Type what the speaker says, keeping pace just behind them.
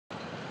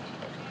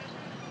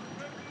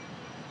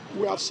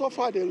We have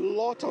suffered a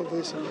lot of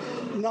this.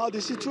 Now,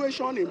 the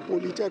situation in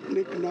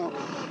Polytechnic now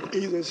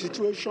is a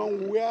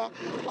situation where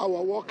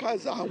our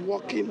workers are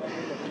working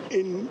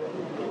in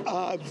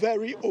a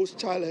very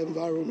hostile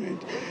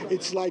environment.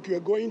 It's like you're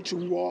going to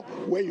war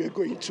where you're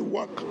going to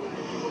work,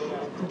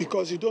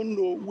 because you don't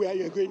know where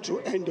you're going to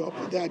end up.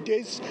 There are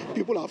days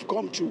people have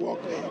come to work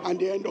and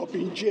they end up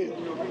in jail.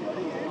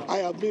 I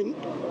have been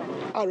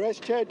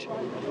arrested,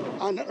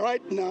 and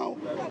right now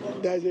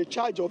there's a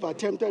charge of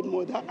attempted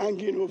murder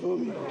hanging over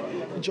me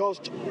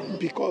just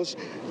because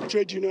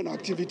trade union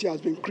activity has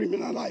been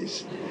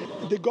criminalized.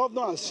 The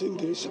governor has seen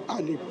this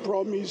and he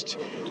promised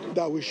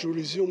that we should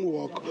resume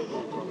work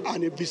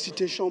and a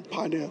visitation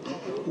panel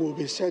will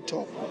be set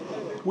up.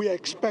 We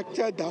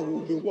expected that we'll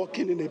be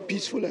working in a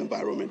peaceful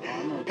environment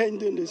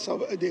pending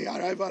the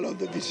arrival of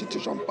the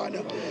visitation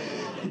panel.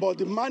 But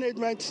the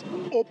management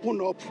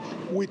opened up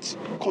with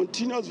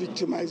continuous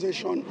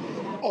victimization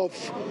of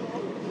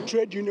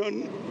trade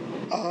union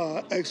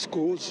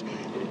exco's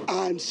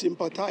and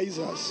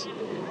sympathizers.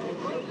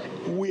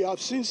 We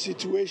have seen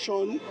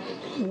situations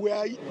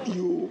where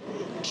you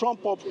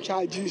trump up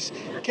charges,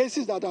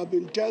 cases that have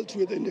been dealt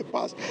with in the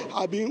past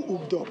are being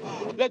hooked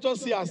up. Let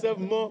us see ourselves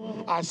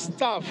more as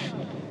staff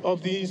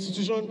of the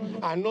institution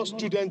and not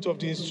students of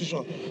the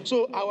institution.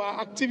 So our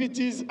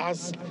activities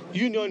as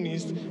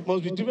unionists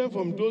must be different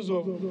from those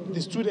of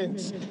the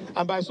students.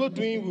 And by so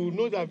doing, we will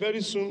know that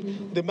very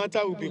soon the matter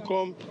will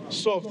become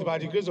solved by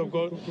the grace of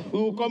God. We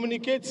will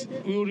communicate,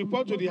 we will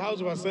report to the House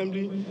of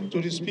Assembly,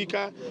 to the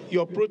Speaker,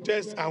 your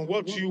protest and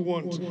what you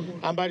want.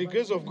 And by the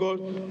grace of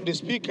God, the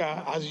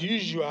Speaker, as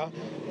usual,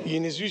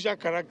 in his usual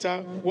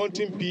character,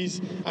 wanting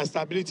peace and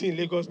stability in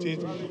Lagos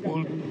State,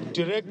 will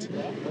direct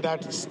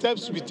that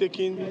steps be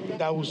taken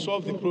that will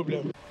solve the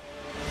problem.